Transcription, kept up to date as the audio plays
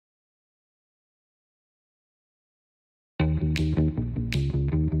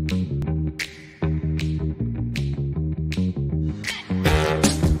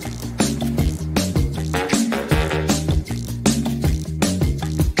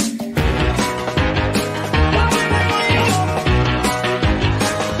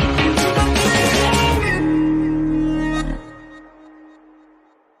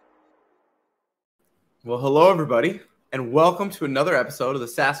hello everybody, and welcome to another episode of the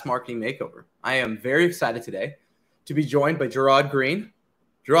SaaS Marketing Makeover. I am very excited today to be joined by Jarod Greene.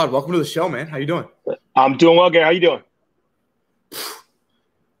 Jarod, welcome to the show, man. How you doing? I'm doing well, Garrett. How you doing?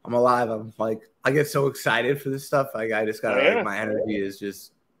 I'm alive. I get so excited for this stuff. I just got my energy is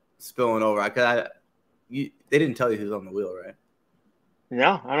just spilling over. They didn't tell you who's on the wheel, right?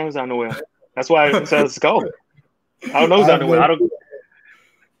 No, I know who's on the wheel. That's why I said let's go. I don't know who's on the wheel.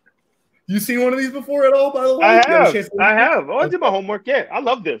 You seen one of these before at all, by the way? I have. Oh, I did my homework. Yeah, I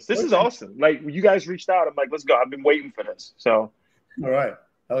love this. This is awesome. Like, you guys reached out. I'm like, let's go. I've been waiting for this. So, all right.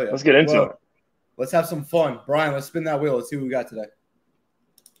 Hell yeah. Let's get into it. Let's have some fun. Brian, let's spin that wheel. Let's see what we got today.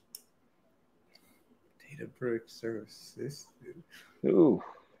 Databricks services. Ooh.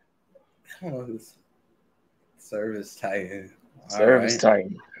 I don't know who's ServiceTitan.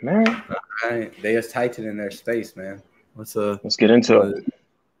 ServiceTitan. Man. All right. They just Titan in their space, man. Let's get into it.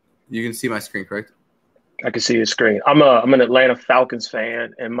 You can see my screen, correct? I can see your screen. I'm an Atlanta Falcons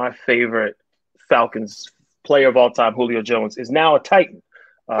fan, and my favorite Falcons player of all time, Julio Jones, is now a Titan.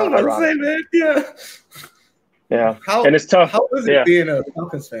 I was about to say, man, yeah. And it's tough. How is it being a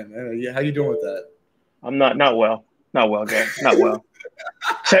Falcons fan, man? How you doing with that? I'm not well, Garrett. Not well.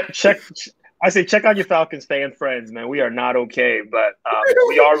 check. I say check on your Falcons fan friends, man. We are not okay, but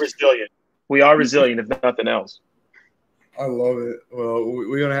we are resilient. We are resilient, if nothing else. I love it. Well,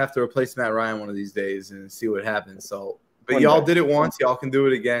 we're gonna have to replace Matt Ryan one of these days and see what happens. So, but y'all did it once, y'all can do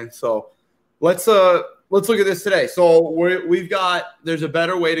it again. So, let's look at this today. So there's a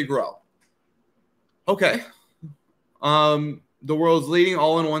better way to grow. Okay. The world's leading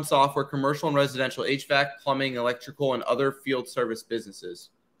all-in-one software, commercial and residential HVAC, plumbing, electrical, and other field service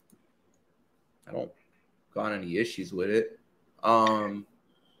businesses. I don't got any issues with it. Do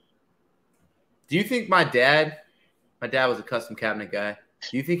you think my dad was a custom cabinet guy.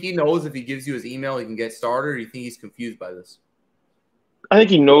 Do you think he knows if he gives you his email, he can get started, or do you think he's confused by this? I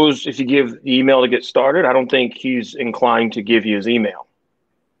think he knows if you give the email to get started. I don't think he's inclined to give you his email.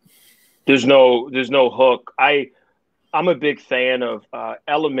 There's no hook. I'm a big fan of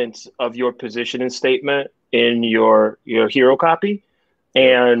elements of your positioning statement in your hero copy.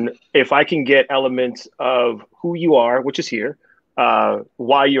 And if I can get elements of who you are, which is here,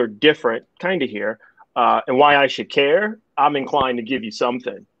 why you're different, kind of here, and why I should care, I'm inclined to give you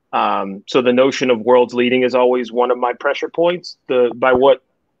something. So the notion of world's leading is always one of my pressure points. By what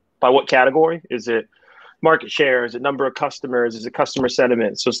category? Is it market share? Is it number of customers? Is it customer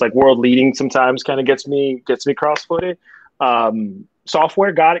sentiment? So it's like world leading sometimes kind of gets me cross-footed.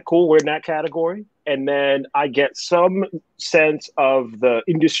 Software, got it, cool. We're in that category. And then I get some sense of the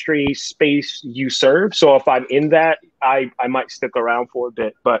industry space you serve. So if I'm in that, I might stick around for a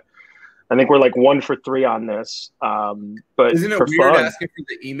bit, but I think we're like 1 for 3 on this. But isn't it weird asking for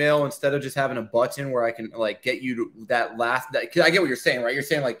the email instead of just having a button where I can like get you to that last? Because I get what you're saying, right? You're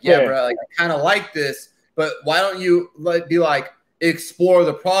saying like, yeah, bro, like I kind of like this, but why don't you be like explore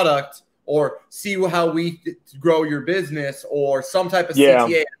the product or see how we grow your business or some type of CTA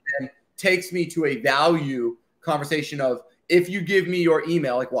that then takes me to a value conversation of if you give me your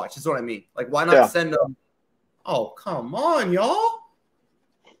email, like watch, this is what I mean. Like why not send them? Oh, come on, y'all.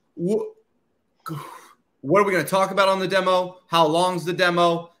 What are we going to talk about on the demo? How long's the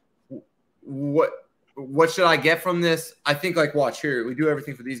demo? What should I get from this? I think like watch here. We do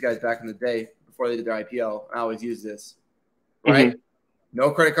everything for these guys back in the day before they did their IPO. I always use this, right?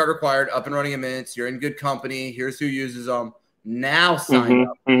 No credit card required. Up and running in minutes. You're in good company. Here's who uses them. Now sign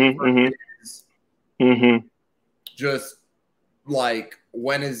up. Just like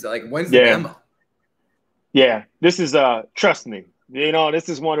when's the demo? Yeah, this is trust me. This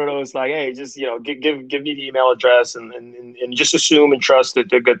is one of those like, hey, just give me the email address and just assume and trust that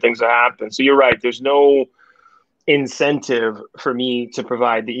the good things will happen. So you're right. There's no incentive for me to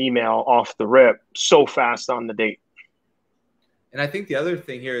provide the email off the rip so fast on the date. And I think the other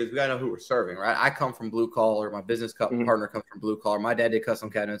thing here is we gotta know who we're serving, right? I come from blue collar. My business partner comes from blue collar. My dad did custom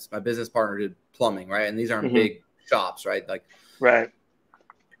cabinets. My business partner did plumbing, right? And these aren't big shops, right? Like, right.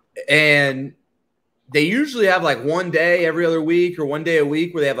 And they usually have like one day every other week or one day a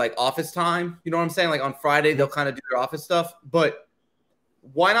week where they have like office time. You know what I'm saying? Like on Friday, they'll kind of do their office stuff. But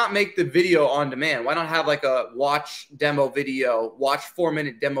why not make the video on demand? Why not have like a watch demo video, watch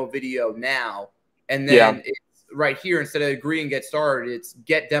 4-minute demo video now, and then it's right here instead of agree and get started, it's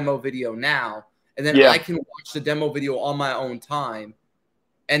get demo video now. And then I can watch the demo video on my own time.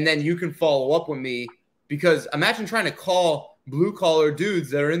 And then you can follow up with me because imagine trying to call blue collar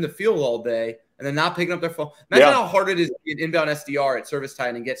dudes that are in the field all day and then not picking up their phone. Imagine how hard it is to be an inbound SDR at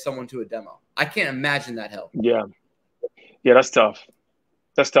ServiceTitan and get someone to a demo. I can't imagine that help. Yeah, that's tough.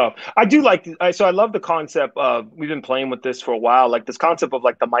 That's tough. I do like, so I love the concept of, we've been playing with this for a while, like this concept of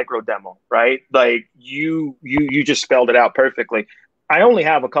like the micro demo, right? Like you just spelled it out perfectly. I only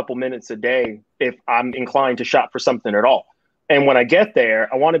have a couple minutes a day if I'm inclined to shop for something at all. And when I get there,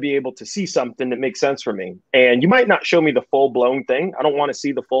 I want to be able to see something that makes sense for me. And you might not show me the full blown thing. I don't want to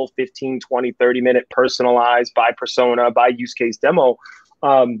see the full 15, 20, 30-minute personalized by persona, by use case demo,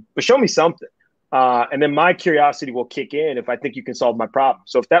 but show me something. And then my curiosity will kick in if I think you can solve my problem.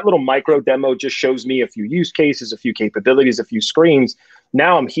 So if that little micro demo just shows me a few use cases, a few capabilities, a few screens,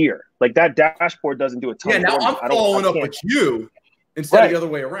 now I'm here. Like that dashboard doesn't do a ton. Yeah, now I'm following up with you instead of the other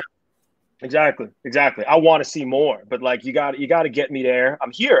way around. Exactly. I want to see more, but like you got to get me there.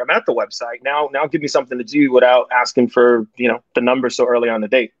 I'm here. I'm at the website now. Now give me something to do without asking for the numbers so early on the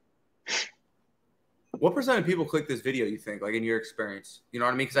date. What percent of people click this video, you think, like in your experience? You know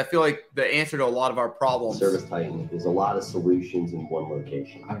what I mean? Because I feel like the answer to a lot of our problems. ServiceTitan is a lot of solutions in one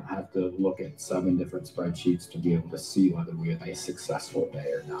location. I have to look at 7 different spreadsheets to be able to see whether we had a successful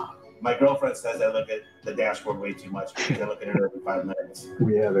day or not. My girlfriend says I look at the dashboard way too much because I look at it every 5 minutes.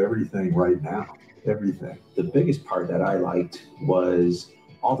 We have everything right now. Everything. The biggest part that I liked was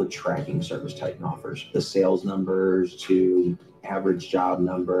all the tracking ServiceTitan offers. The sales numbers to average job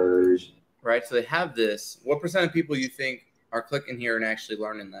numbers. Right, so they have this. What percent of people you think are clicking here and actually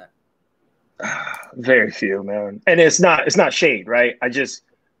learning that? Very few, man. And it's not shade, right? I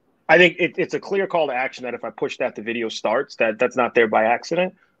think it's a clear call to action that if I push that, the video starts. That's not there by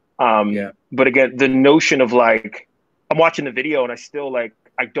accident. But again, the notion of like, I'm watching the video and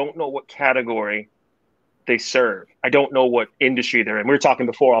I don't know what category they serve. I don't know what industry they're in. We were talking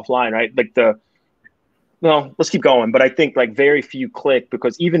before offline, right? Like let's keep going. But I think like very few click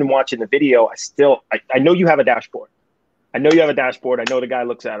because even watching the video, I know you have a dashboard. I know the guy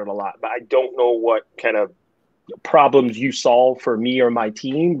looks at it a lot, but I don't know what kind of problems you solve for me or my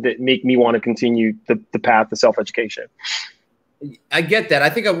team that make me want to continue the path of self-education. I get that. I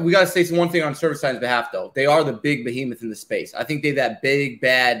think we got to say one thing on ServiceTitan's behalf, though. They are the big behemoth in the space. I think they're that big,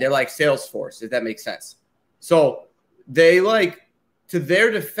 bad. They're like Salesforce, if that makes sense. So they to their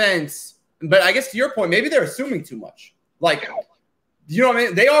defense, but I guess to your point, maybe they're assuming too much. Like, you know what I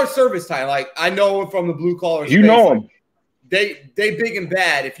mean? They are ServiceTitan. Like, I know from the blue collar space. You know them. They big and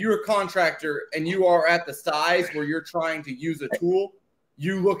bad. If you're a contractor and you are at the size where you're trying to use a tool,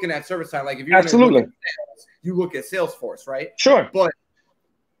 you looking at ServiceTitan. Like if you're absolutely, sales, you look at Salesforce, right? Sure. But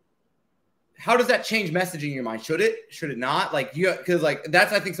how does that change messaging in your mind? Should it? Should it not? Like because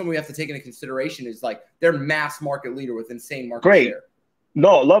that's I think something we have to take into consideration is like they're mass market leader with insane market share.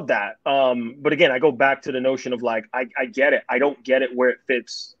 No, love that. But again, I go back to the notion of like I get it. I don't get it where it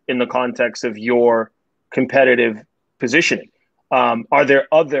fits in the context of your competitive positioning. Are there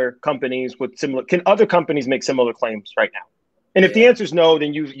other companies with similar? Can other companies make similar claims right now? And if the answer is no,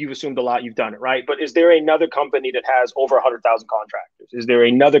 then you've assumed a lot. You've done it, right? But is there another company that has over 100,000 contractors? Is there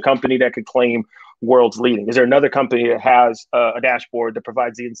another company that could claim world's leading? Is there another company that has a dashboard that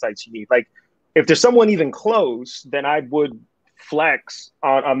provides the insights you need? Like, if there's someone even close, then I would flex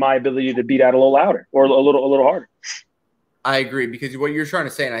on my ability to beat out a little louder or a little harder. I agree, because what you're trying to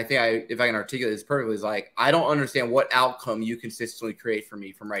say, and I think if I can articulate this perfectly, is like, I don't understand what outcome you consistently create for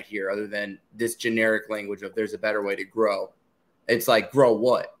me from right here, other than this generic language of there's a better way to grow. It's like, grow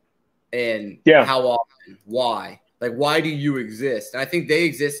what? And how often? Why? Like, why do you exist? And I think they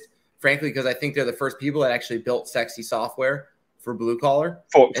exist, frankly, because I think they're the first people that actually built sexy software for blue collar.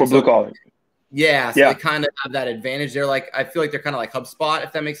 For blue collar. Yeah. So they kind of have that advantage. They're like, I feel like they're kind of like HubSpot,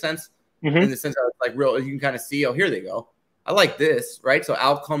 if that makes sense. Mm-hmm. In the sense of like you can kind of see, oh, here they go. I like this, right? So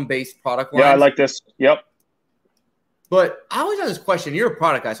outcome-based product lines. Yeah, I like this. Yep. But I always have this question. You're a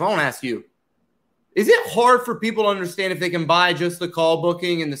product guy, so I want to ask you, is it hard for people to understand if they can buy just the call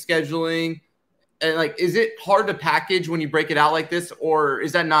booking and the scheduling? And like, is it hard to package when you break it out like this, or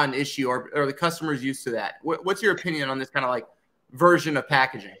is that not an issue, or are the customers used to that? What's your opinion on this kind of like version of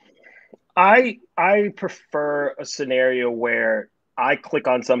packaging? I prefer a scenario where I click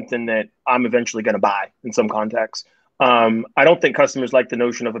on something that I'm eventually going to buy in some context. I don't think customers like the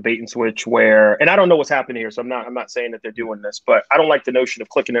notion of a bait and switch and I don't know what's happening here, so I'm not saying that they're doing this, but I don't like the notion of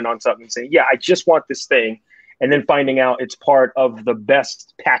clicking in on something and saying, yeah, I just want this thing, and then finding out it's part of the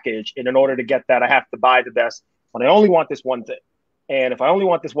best package. And in order to get that, I have to buy the best when I only want this one thing. And if I only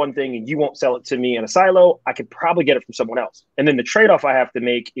want this one thing and you won't sell it to me in a silo, I could probably get it from someone else. And then the trade-off I have to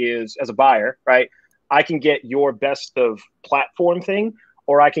make is, as a buyer, right, I can get your best of platform thing,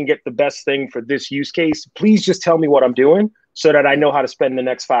 or I can get the best thing for this use case. Please just tell me what I'm doing so that I know how to spend the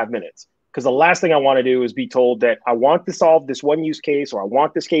next 5 minutes. Because the last thing I want to do is be told that I want to solve this one use case, or I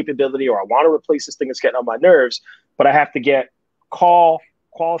want this capability, or I want to replace this thing that's getting on my nerves, but I have to get call,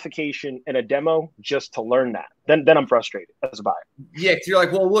 qualification and a demo just to learn that. Then I'm frustrated as a buyer. Yeah, because you're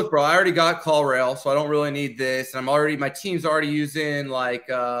like, well, look, bro, I already got CallRail, so I don't really need this. And my team's already using like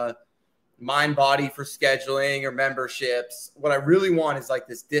MindBody for scheduling or memberships. What I really want is like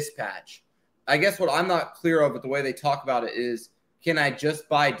this dispatch. I guess what I'm not clear of with the way they talk about it is, can I just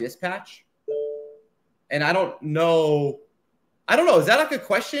buy dispatch? And I don't know. Is that like a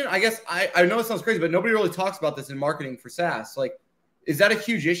question? I guess I know it sounds crazy, but nobody really talks about this in marketing for SaaS. Like, is that a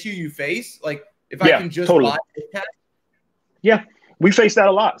huge issue you face? Like, if I can just buy dispatch? Yeah, we face that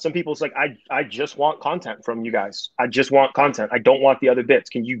a lot. Some people's like, I just want content from you guys. I just want content. I don't want the other bits.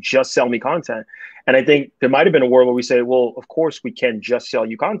 Can you just sell me content? And I think there might have been a world where we say, well, of course we can just sell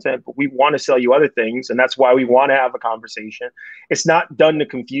you content, but we want to sell you other things. And that's why we want to have a conversation. It's not done to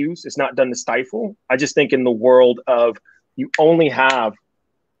confuse. It's not done to stifle. I just think in the world of you only have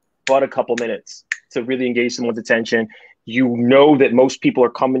but a couple minutes to really engage someone's attention. You know that most people are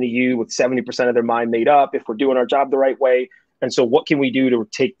coming to you with 70% of their mind made up if we're doing our job the right way. And so what can we do to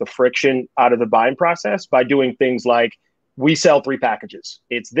take the friction out of the buying process? By doing things like, we sell 3 packages.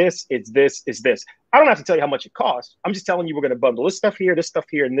 It's this, it's this, it's this. I don't have to tell you how much it costs. I'm just telling you we're going to bundle this stuff here,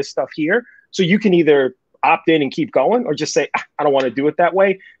 and this stuff here. So you can either opt in and keep going or just say, I don't want to do it that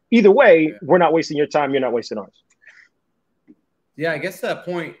way. Either way, we're not wasting your time. You're not wasting ours. Yeah, I guess to that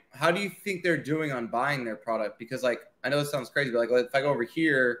point, how do you think they're doing on buying their product? Because like, I know this sounds crazy, but like if I go over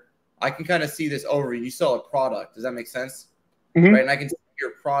here, I can kind of see this overview. You sell a product. Does that make sense? Mm-hmm. Right. And I can see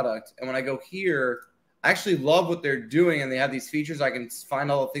your product. And when I go here, I actually love what they're doing. And they have these features. I can find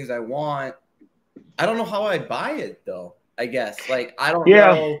all the things I want. I don't know how I buy it though, I guess. Like, I don't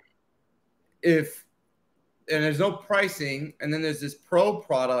know if, and there's no pricing. And then there's this pro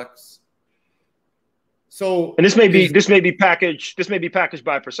products. So, and this may be packaged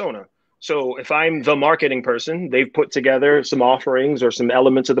by persona. So if I'm the marketing person, they've put together some offerings or some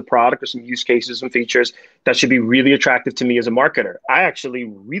elements of the product or some use cases and features that should be really attractive to me as a marketer. I actually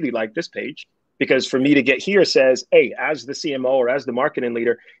really like this page because for me to get here says, hey, as the CMO or as the marketing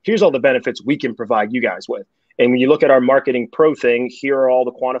leader, here's all the benefits we can provide you guys with. And when you look at our marketing pro thing, here are all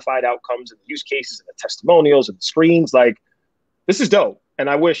the quantified outcomes and the use cases and the testimonials and the screens. Like, this is dope. And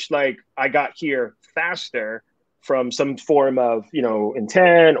I wish like I got here faster from some form of,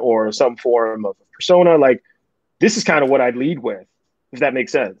 intent or some form of persona. Like, this is kind of what I'd lead with, if that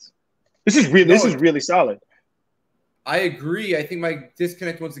makes sense. This is really solid. I agree. I think my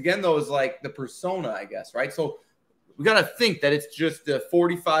disconnect once again, though, is like the persona, I guess, right? So we got to think that it's just a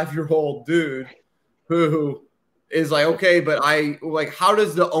 45-year-old dude who is like, okay, but how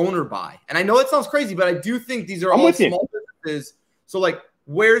does the owner buy? And I know it sounds crazy, but I do think these are all small businesses. So like,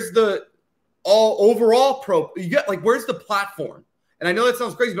 where's the all overall pro? You get like, where's the platform? And I know that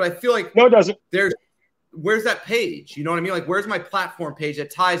sounds crazy, but I feel like no, it doesn't. Where's that page? You know what I mean? Like, where's my platform page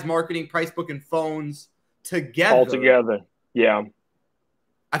that ties marketing, price book, and phones together? All together. Yeah.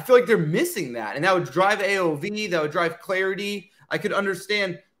 I feel like they're missing that. And that would drive AOV, that would drive clarity. I could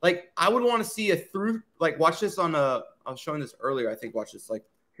understand, like, I would want to see watch this on I was showing this earlier, I think, watch this. Like,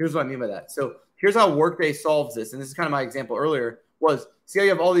 here's what I mean by that. So here's how Workday solves this. And this is kind of my example earlier was, see how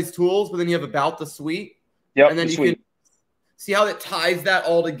you have all these tools, but then you have about the suite. Yep, and then you can see how it ties that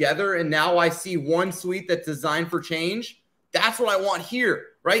all together. And now I see one suite that's designed for change. That's what I want here,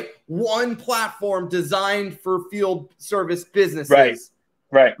 right? One platform designed for field service businesses.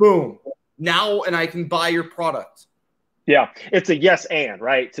 Right. Boom. Now, and I can buy your product. Yeah, it's a yes and,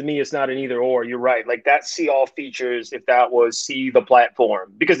 right? To me, it's not an either or. You're right. Like, that see all features if that was see the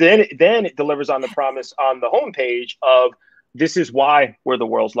platform. Because then it delivers on the promise on the homepage of, this is why we're the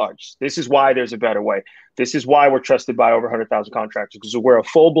world's largest. This is why there's a better way. This is why we're trusted by over 100,000 contractors, because we're a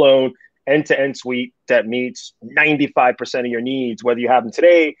full-blown end-to-end suite that meets 95% of your needs. Whether you have them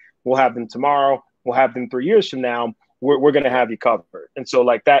today, we'll have them tomorrow, we'll have them 3 years from now. We're going to have you covered. And so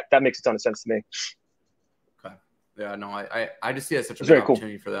like that makes a ton of sense to me. Okay. Yeah, no, I just see it as such a big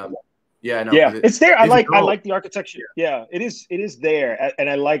opportunity for them. Yeah, no. Yeah, it's there. I like the architecture. Yeah, it is there. And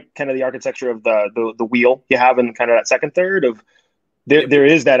I like kind of the architecture of the wheel you have in kind of that second third of there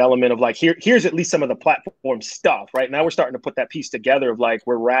is that element of like, here's at least some of the platform stuff, right? Now we're starting to put that piece together of like,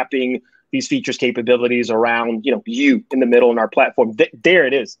 we're wrapping these features, capabilities around, you in the middle in our platform. There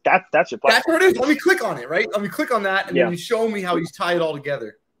it is. That's your platform. That's where it is. Let me click on it, right? Let me click on that, and then you show me how you tie it all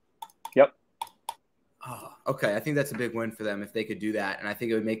together. Yep. Oh, okay. I think that's a big win for them if they could do that, and I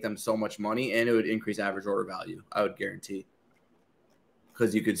think it would make them so much money, and it would increase average order value. I would guarantee,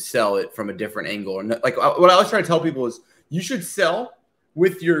 because you could sell it from a different angle. And like what I was trying to tell people is, you should sell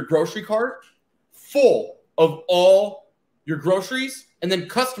with your grocery cart full of all your groceries, and then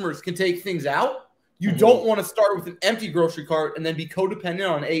customers can take things out. You don't want to start with an empty grocery cart and then be codependent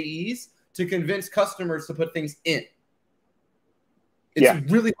on AEs to convince customers to put things in.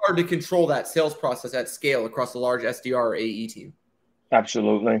 It's really hard to control that sales process at scale across a large SDR or AE team.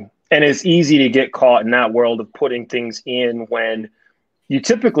 Absolutely. And it's easy to get caught in that world of putting things in when you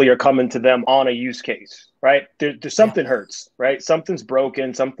typically are coming to them on a use case, right? There's something hurts, right? Something's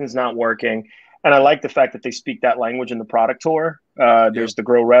broken, something's not working. And I like the fact that they speak that language in the product tour. There's the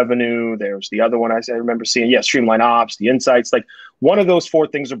grow revenue. There's the other one I remember seeing. Streamline ops, the insights. Like one of those 4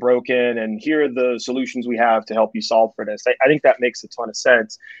 things are broken, and here are the solutions we have to help you solve for this. I think that makes a ton of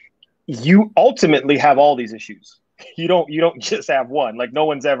sense. You ultimately have all these issues. You don't just have one. Like no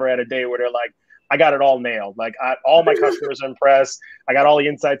one's ever had a day where they're like, I got it all nailed. Like all my customers are impressed. I got all the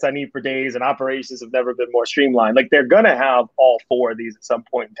insights I need for days, and operations have never been more streamlined. Like they're gonna have all 4 of these at some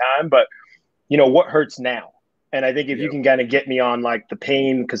point in time, but what hurts now? And I think if you can kind of get me on like the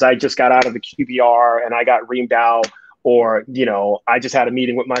pain, because I just got out of the QBR and I got reamed out, or, I just had a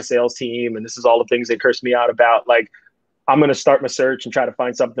meeting with my sales team and this is all the things they cursed me out about. Like, I'm going to start my search and try to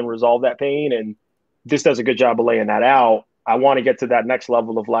find something to resolve that pain. And this does a good job of laying that out. I want to get to that next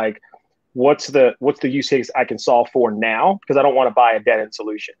level of like, what's the use case I can solve for now? Because I don't want to buy a dead end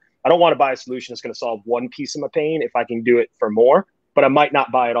solution. I don't want to buy a solution that's going to solve one piece of my pain if I can do it for more. But I might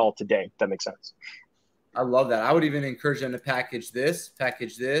not buy it all today, if that makes sense. I love that. I would even encourage them to package this,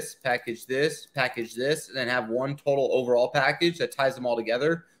 package this, package this, package this, and then have one total overall package that ties them all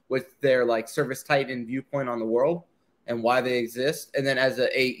together with their like ServiceTitan viewpoint on the world and why they exist. And then as an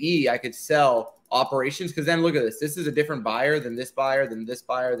AE, I could sell operations, because then look at this. This is a different buyer than this buyer, than this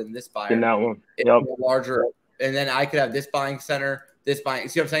buyer, than this buyer. In that one. It's larger. And then I could have this buying center, this buying.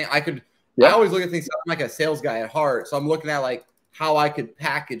 See what I'm saying? I always look at things. I'm like a sales guy at heart. So I'm looking at like how I could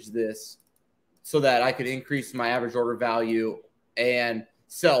package this so that I could increase my average order value and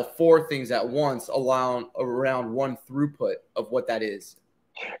sell 4 things at once, around one throughput of what that is.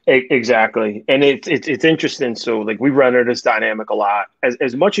 Exactly. And it's interesting. So like we run into this dynamic a lot.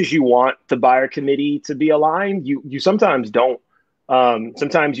 As much as you want the buyer committee to be aligned, you sometimes don't.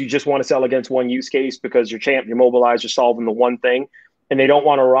 Sometimes you just want to sell against one use case because you're mobilized, you're solving the one thing, and they don't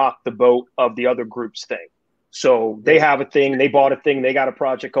want to rock the boat of the other group's thing. So they have a thing, they bought a thing, they got a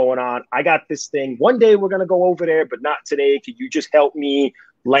project going on. I got this thing. One day we're going to go over there, but not today. Could you just help me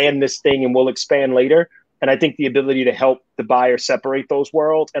land this thing and we'll expand later? And I think the ability to help the buyer separate those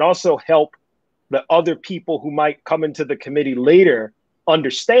worlds and also help the other people who might come into the committee later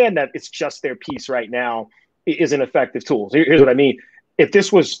understand that it's just their piece right now is an effective tool. Here's what I mean. If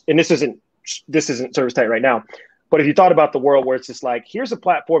this was, and this isn't ServiceTitan right now, but if you thought about the world where it's just like, here's a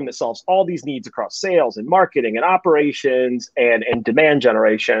platform that solves all these needs across sales and marketing and operations and demand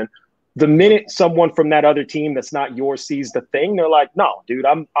generation, the minute someone from that other team that's not yours sees the thing, they're like, no, dude,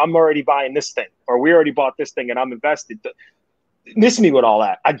 I'm already buying this thing, or we already bought this thing and I'm invested. Miss me with all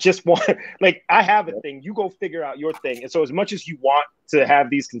that. I just want, like, I have a thing, you go figure out your thing. And so as much as you want to have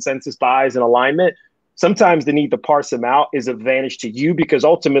these consensus buys and alignment, sometimes the need to parse them out is an advantage to you, because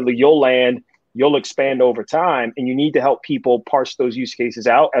ultimately you'll expand over time, and you need to help people parse those use cases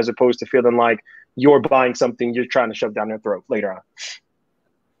out as opposed to feeling like you're buying something you're trying to shove down their throat later on.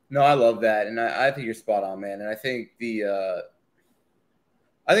 No, I love that. And I think you're spot on, man. And I think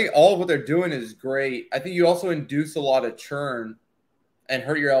I think all of what they're doing is great. I think you also induce a lot of churn and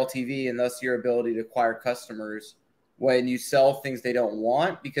hurt your LTV and thus your ability to acquire customers when you sell things they don't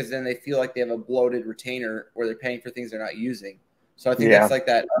want, because then they feel like they have a bloated retainer or they're paying for things they're not using. So I think that's like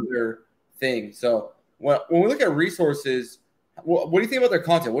that other thing. So when we look at resources, what do you think about their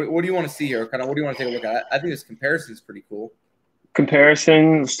content? What do you want to see here? Kind of what do you want to take a look at? I think this comparison is pretty cool.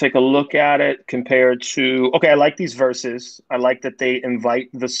 Comparison, let's take a look at it compared to, okay, I like these verses. I like that they invite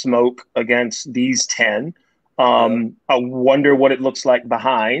the smoke against these 10. I wonder what it looks like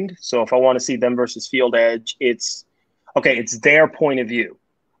behind. So if I want to see them versus Field Edge, it's their point of view.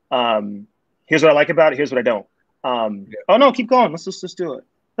 Here's what I like about it. Here's what I don't. Oh no, keep going. Let's do it.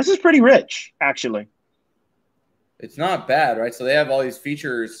 This is pretty rich, actually. It's not bad, right? So they have all these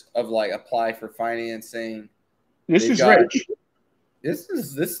features of like apply for financing. This is rich. This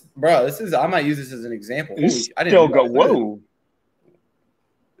is. I might use this as an example. I didn't go. Whoa.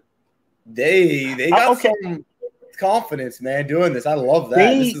 They got some confidence, man, doing this. I love that.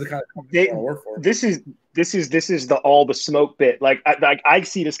 This is the kind of company I want to work for. This is the all the smoke bit. Like I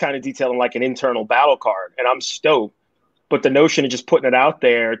see this kind of detail in like an internal battle card, and I'm stoked. But the notion of just putting it out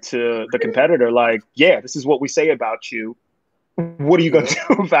there to the competitor, like, yeah, this is what we say about you. What are you going to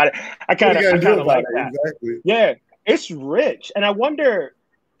do about it? I kind of like that. Exactly. Yeah, it's rich, and I wonder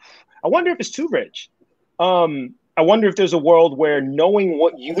if it's too rich. I wonder if there's a world where knowing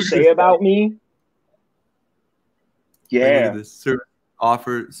what you say about me Yeah. Like, look at this. Service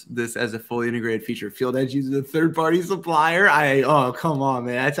offers this as a fully integrated feature. Field Edge uses a third-party supplier. Oh, come on,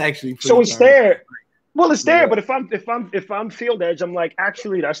 man. That's actually so it's funny. there. Well, it's there, but if I'm Field Edge, I'm like,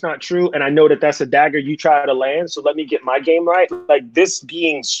 actually, that's not true, and I know that that's a dagger you try to land. So let me get my game right. Like, this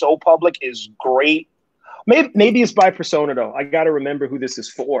being so public is great. Maybe it's by persona though. I got to remember who this is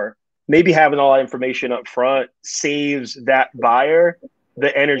for. Maybe having all that information up front saves that buyer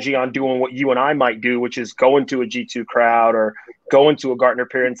the energy on doing what you and I might do, which is going to a G2 crowd or going to a Gartner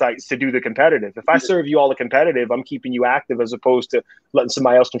Peer Insights to do the competitive. If I serve you all the competitive, I'm keeping you active as opposed to letting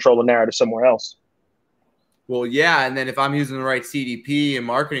somebody else control the narrative somewhere else. Well, yeah, and then if I'm using the right CDP and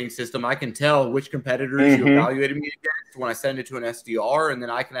marketing system, I can tell which competitors you evaluated me against when I send it to an SDR, and then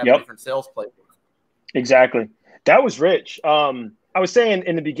I can have a different sales playbook. Exactly. That was rich. I was saying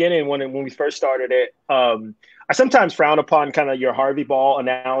in the beginning when we first started it, I sometimes frown upon kind of your Harvey Ball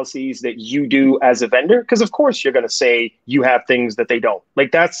analyses that you do as a vendor, because of course you're going to say you have things that they don't.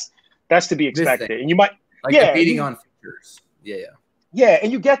 Like that's to be expected, and you might competing on features. Yeah, and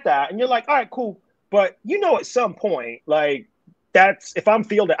you get that, and you're like, all right, cool. But at some point, like that's if I'm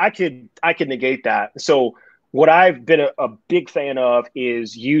fielded, I could negate that. So what I've been a big fan of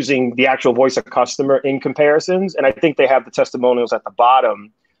is using the actual voice of customer in comparisons, and I think they have the testimonials at the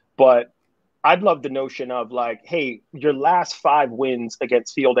bottom. But I'd love the notion of like, hey, your last 5 wins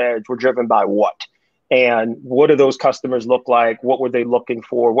against Field Edge were driven by what? And what do those customers look like? What were they looking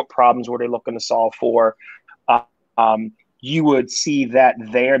for? What problems were they looking to solve for? You would see that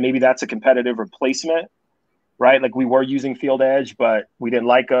there. Maybe that's a competitive replacement, right? Like we were using Field Edge, but we didn't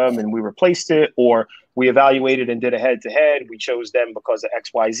like them and we replaced it, or we evaluated and did a head-to-head. We chose them because of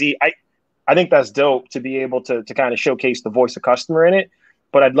X, Y, Z. I think that's dope to be able to kind of showcase the voice of customer in it.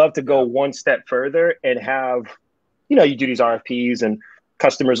 But I'd love to go one step further and have, you do these RFPs and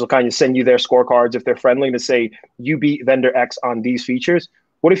customers will kind of send you their scorecards if they're friendly to say, you beat vendor X on these features.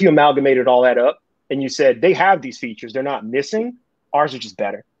 What if you amalgamated all that up and you said, they have these features, they're not missing, ours are just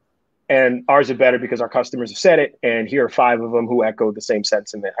better. And ours are better because our customers have said it, and here are 5 of them who echo the same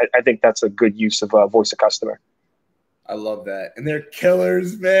sentiment. I think that's a good use of voice of customer. I love that. And they're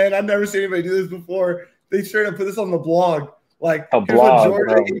killers, man. I've never seen anybody do this before. They straight up put this on the blog. Like, here's what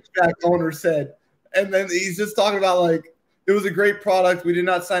George, the HVAC owner, said. And then he's just talking about, like, it was a great product. We did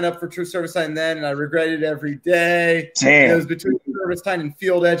not sign up for True ServiceTitan then, and I regret it every day. It was between ServiceTitan and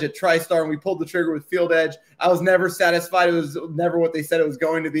Field Edge at TriStar, and we pulled the trigger with Field Edge. I was never satisfied. It was never what they said it was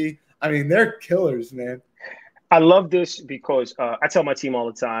going to be. I mean, they're killers, man. I love this because I tell my team all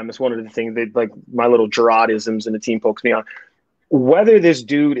the time, it's one of the things that, like, my little Jarodisms and the team pokes me on. Whether this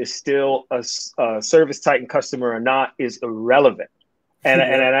dude is still a ServiceTitan customer or not is irrelevant.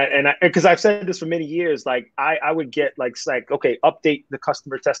 And because I've said this for many years, like I would get like, okay, update the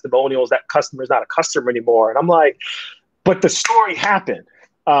customer testimonials. That customer is not a customer anymore. And I'm like, but the story happened.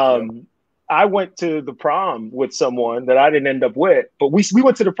 I went to the prom with someone that I didn't end up with, but we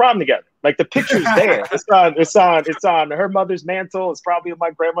went to the prom together. Like the picture's there. It's on her mother's mantle. It's probably in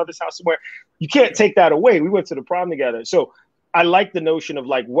my grandmother's house somewhere. You can't take that away. We went to the prom together. So I like the notion of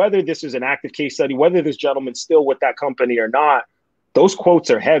like, whether this is an active case study, whether this gentleman's still with that company or not, those quotes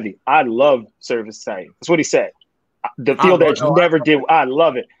are heavy. I love ServiceTitan. That's what he said. The Field Edge never did. I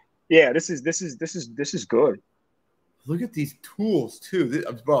love it. Yeah, this is good. Look at these tools too,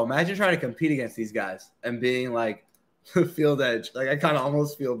 bro. Imagine trying to compete against these guys and being like Field Edge. Like I kind of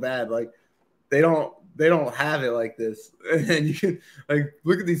almost feel bad. Like they don't have it like this. And you can like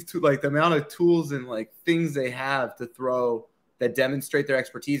look at these tools, like the amount of tools and like things they have to throw that demonstrate their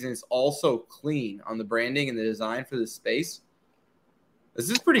expertise, and it's also clean on the branding and the design for this space.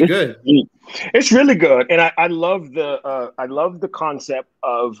 This is pretty good. It's really good, and I love the concept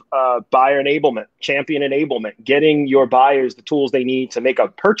of buyer enablement, champion enablement, getting your buyers the tools they need to make a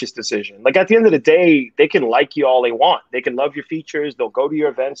purchase decision. Like at the end of the day, they can like you all they want. They can love your features. They'll go to your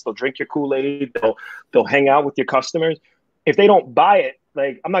events. They'll drink your Kool-Aid. They'll hang out with your customers. If they don't buy it,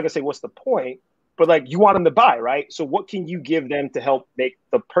 like I'm not gonna say what's the point, but like you want them to buy, right? So what can you give them to help make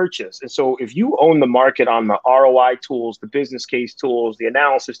the purchase? And so if you own the market on the ROI tools, the business case tools, the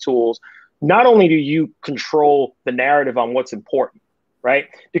analysis tools, not only do you control the narrative on what's important, right?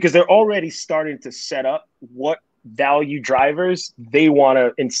 Because they're already starting to set up what value drivers they want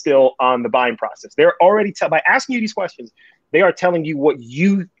to instill on the buying process. They're already by asking you these questions, they are telling you what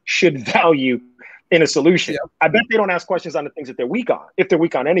you should value in a solution. Yeah. I bet they don't ask questions on the things that they're weak on, if they're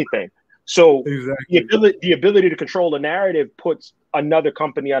weak on anything. So exactly. the ability to control the narrative puts another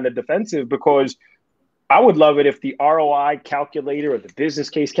company on the defensive, because I would love it if the ROI calculator or the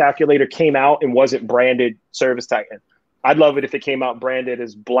business case calculator came out and wasn't branded ServiceTitan. I'd love it if it came out branded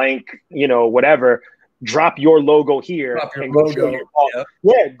as blank, whatever. drop your logo here and go show your boss. Yep.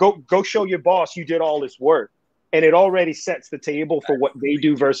 Yeah, go show your boss you did all this work. And it already sets the table for what they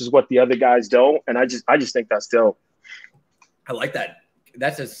do versus what the other guys don't. And I just think that's dope. I like that.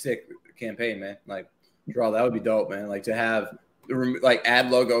 That's a sick campaign, man. Like, Jarod, that would be dope, man. Like, to have like add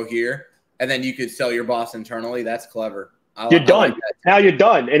logo here, and then you could sell your boss internally. That's clever. You're done. Now you're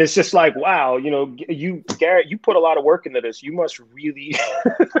done. And it's just like, wow, you know, Garrett, you put a lot of work into this. You must really,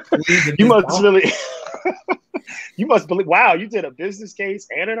 you must believe, wow, you did a business case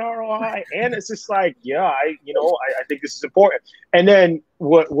and an ROI. And it's just like, yeah, I think this is important. And then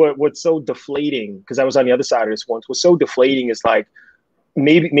what's so deflating, because I was on the other side of this once, what's so deflating is like,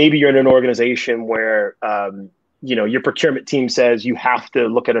 maybe you're in an organization where, you know, your procurement team says you have to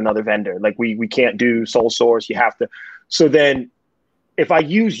look at another vendor. Like we can't do sole source. You have to. So then if I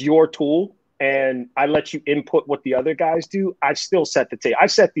use your tool and I let you input what the other guys do, I've still set the table.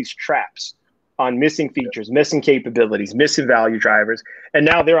 I've set these traps on missing features, missing capabilities, missing value drivers. And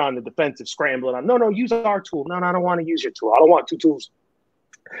now they're on the defensive, scrambling on, no, use our tool. No, I don't want to use your tool. I don't want two tools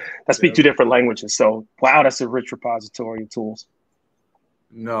that speak two different languages. So, wow, that's a rich repository of tools.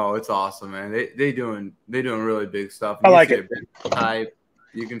 No, it's awesome, man. They doing really big stuff. I like it. Type.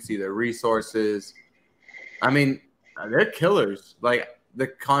 You can see their resources. I mean, they're killers. Like the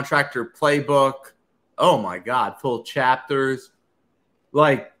contractor playbook. Oh my God, full chapters.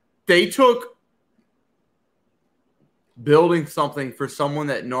 Like they took building something for someone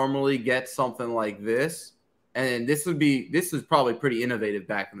that normally gets something like this. And this is probably pretty innovative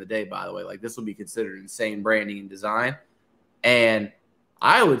back in the day, by the way. Like this will be considered insane branding and design. And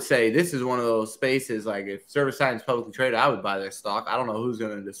I would say this is one of those spaces, like if ServiceTitan is publicly traded, I would buy their stock. I don't know who's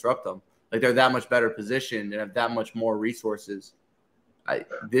going to disrupt them. Like they're that much better positioned and have that much more resources.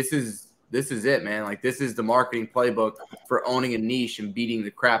 This is it, man. Like this is the marketing playbook for owning a niche and beating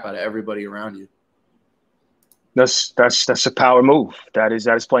the crap out of everybody around you. That's a power move. That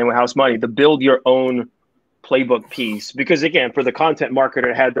is playing with house money. To build your own playbook piece, because again, for the content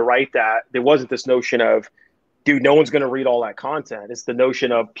marketer had to write that, there wasn't this notion of, dude, no one's going to read all that content. It's the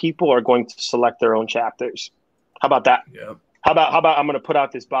notion of people are going to select their own chapters. How about that? Yeah. How about I'm going to put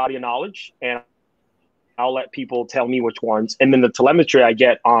out this body of knowledge and I'll let people tell me which ones. And then the telemetry I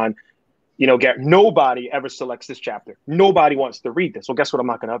get on, you know, nobody ever selects this chapter. Nobody wants to read this. Well, guess what? I'm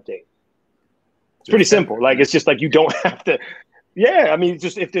not going to update. It's pretty simple. Like, it's just like, you don't have to. Yeah. I mean,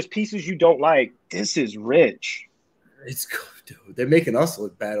 just if there's pieces you don't like, this is rich. It's good, dude. They're making us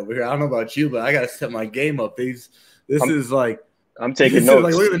look bad over here. I don't know about you, but I got to step my game up. This is like, I'm taking notes.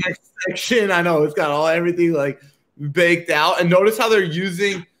 Like, look at the next section. I know it's got everything like baked out. And notice how they're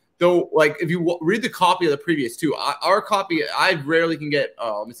using, though, like if you read the copy of the previous two, our copy, I rarely can get,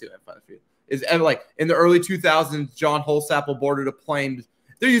 let me see if I can find it for you. Is like in the early 2000s, John Holsapple boarded a plane.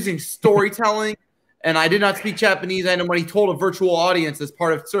 They're using storytelling. And I did not speak Japanese. I know when he told a virtual audience as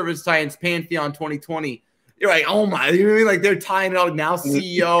part of ServiceTitan's Pantheon 2020. You're like, oh my, you know what I mean? Like they're tying it out now,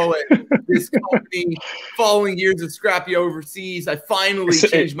 CEO and this company, following years of scrappy overseas. I finally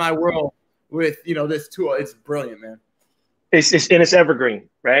changed my world with, you know, this tool. It's brilliant, man. It's evergreen,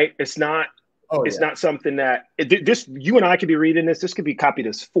 right? It's not not something that this, you and I could be reading this. This could be copied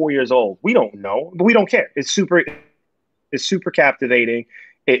as 4 years old. We don't know, but we don't care. It's super captivating.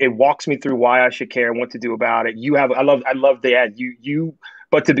 It walks me through why I should care and what to do about it. I love the ad. You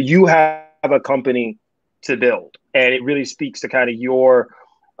have a company to build, and it really speaks to kind of your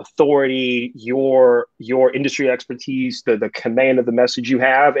authority, your industry expertise, the command of the message you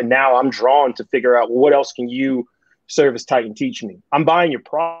have. And now I'm drawn to figure out, well, what else can you, ServiceTitan, teach me? I'm buying your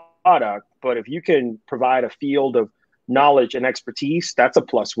product, but if you can provide a field of knowledge and expertise, that's a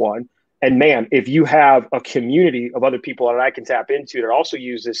 +1. And man, if you have a community of other people that I can tap into that also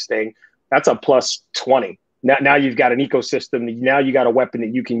use this thing, that's a +20. Now you've got an ecosystem. Now you got a weapon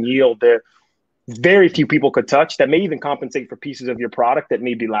that you can yield there. Very few people could touch that may even compensate for pieces of your product that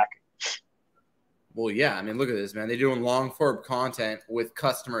may be lacking. Well, yeah. I mean, look at this, man. They're doing long form content with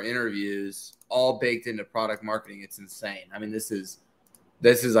customer interviews, all baked into product marketing. It's insane. I mean, this is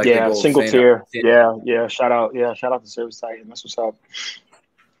like the gold single tier. Yeah. Shout out to ServiceTitan. That's what's up.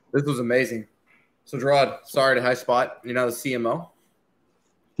 This was amazing. So, Jarod, sorry to Highspot. You're now the CMO.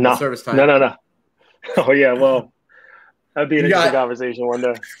 No. ServiceTitan. No. Oh yeah. Well, that'd be an interesting conversation one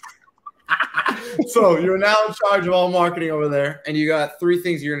day. So you're now in charge of all marketing over there, and you got 3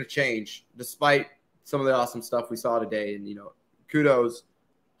 things you're going to change, despite some of the awesome stuff we saw today. And, you know, kudos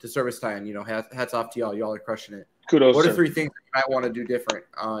to ServiceTitan. You know, hats off to y'all. Y'all are crushing it. Kudos. What are 3 things you might want to do different,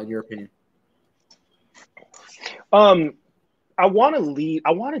 in your opinion? I want to lead.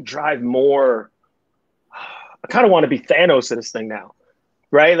 I want to drive more. I kind of want to be Thanos of this thing now.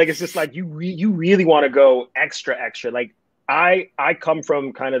 right? Like, it's just like you really want to go extra. Like I come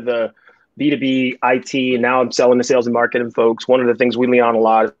from kind of the B2B IT, and now I'm selling to sales and marketing folks. One of the things we lean on a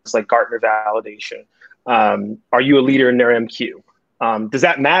lot is like Gartner validation. Are you a leader in their MQ? Does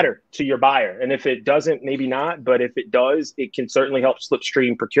that matter to your buyer? And if it doesn't, maybe not. But if it does, it can certainly help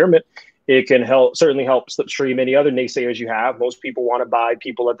slipstream procurement. It can certainly help slipstream any other naysayers you have. Most people want to buy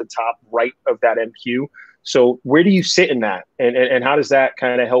people at the top right of that MQ. So where do you sit in that? And how does that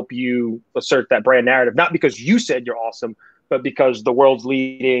kind of help you assert that brand narrative? Not because you said you're awesome, but because the world's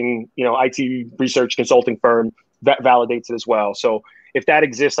leading, IT research consulting firm that validates it as well. So if that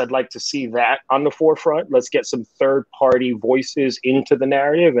exists, I'd like to see that on the forefront. Let's get some third-party voices into the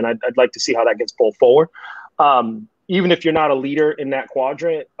narrative, and I'd like to see how that gets pulled forward. Even if you're not a leader in that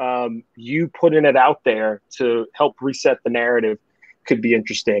quadrant, you putting it out there to help reset the narrative could be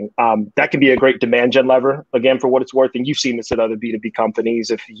interesting. That could be a great demand gen lever, again, for what it's worth. And you've seen this at other B2B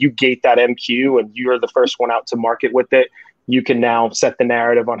companies. If you gate that MQ and you're the first one out to market with it, you can now set the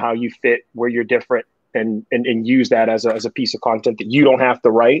narrative on how you fit, where you're different, and use that as a piece of content that you don't have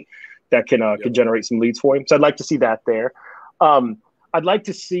to write that can generate some leads for you. So I'd like to see that there. I'd like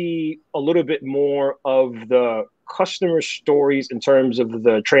to see a little bit more of the customer stories in terms of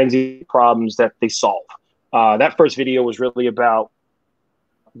the transient problems that they solve. That first video was really about,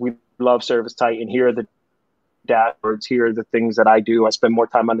 we love ServiceTitan. Here are the dashboards. Here are the things that I do. I spend more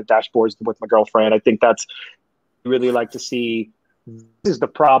time on the dashboards with my girlfriend. I think that's really like to see. This is the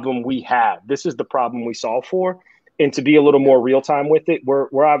problem we have. This is the problem we solve for. And to be a little more real time with it,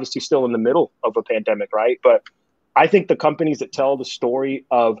 we're obviously still in the middle of a pandemic, right? But I think the companies that tell the story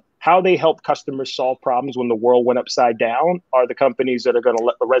of how they help customers solve problems when the world went upside down are the companies that are going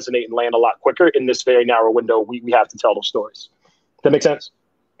to resonate and land a lot quicker in this very narrow window. We have to tell those stories. Does that make sense?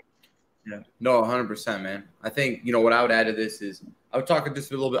 Yeah, no, 100%, man. I think, what I would add to this is I would talk just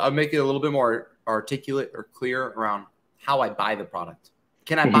a little bit. I would make it a little bit more articulate or clear around how I buy the product.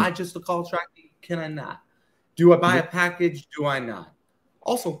 Can I buy just the call tracking? Can I not? Do I buy a package? Do I not?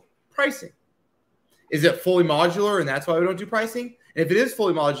 Also, pricing. Is it fully modular and that's why we don't do pricing? And if it is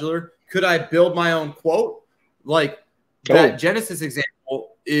fully modular, could I build my own quote? Like that Genesis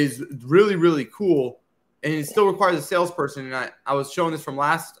example is really, really cool. And it still requires a salesperson. And I was showing this from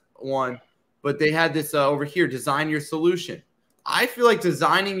last one, but they had this over here, design your solution. I feel like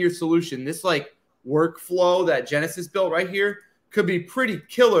designing your solution, this like workflow that Genesis built right here could be pretty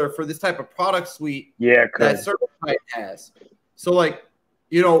killer for this type of product suite that ServiceTitan has. So like,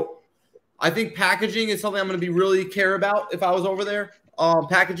 I think packaging is something I'm going to be really care about if I was over there,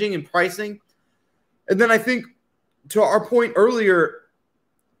 packaging and pricing. And then I think to our point earlier,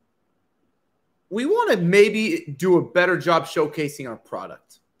 we want to maybe do a better job showcasing our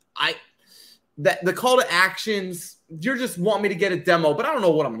product. The call to actions, you just want me to get a demo, but I don't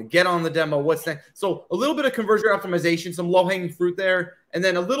know what I'm going to get on the demo. What's next? So a little bit of conversion optimization, some low-hanging fruit there, and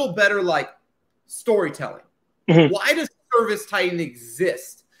then a little better like storytelling. Why does ServiceTitan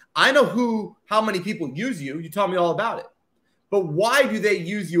exist? I know how many people use you. You tell me all about it. But why do they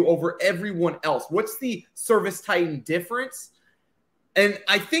use you over everyone else? What's the ServiceTitan difference? And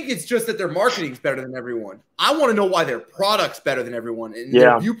I think it's just that their marketing is better than everyone. I want to know why their product's better than everyone in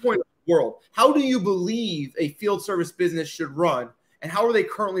their viewpoint of the world. How do you believe a field service business should run? And how are they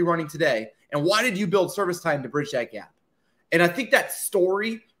currently running today? And why did you build ServiceTitan to bridge that gap? And I think that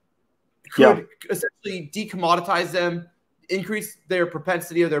story could essentially decommoditize them, increase their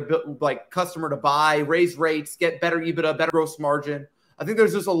propensity of their customer to buy, raise rates, get better EBITDA, better gross margin. I think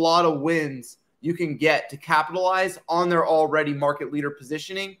there's just a lot of wins you can get to capitalize on their already market leader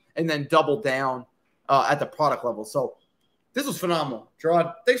positioning and then double down at the product level. So this was phenomenal.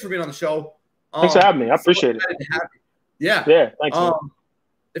 Jarod, thanks for being on the show. Thanks for having me. I appreciate it. Yeah. Thanks.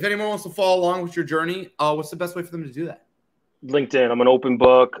 If anyone wants to follow along with your journey, what's the best way for them to do that? LinkedIn. I'm an open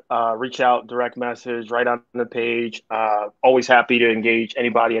book. Reach out, direct message, right on the page. Always happy to engage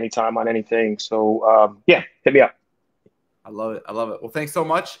anybody, anytime on anything. So hit me up. I love it. Well, thanks so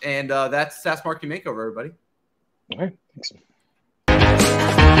much. And that's SaaS Marketing Makeover, everybody. All right. Thanks.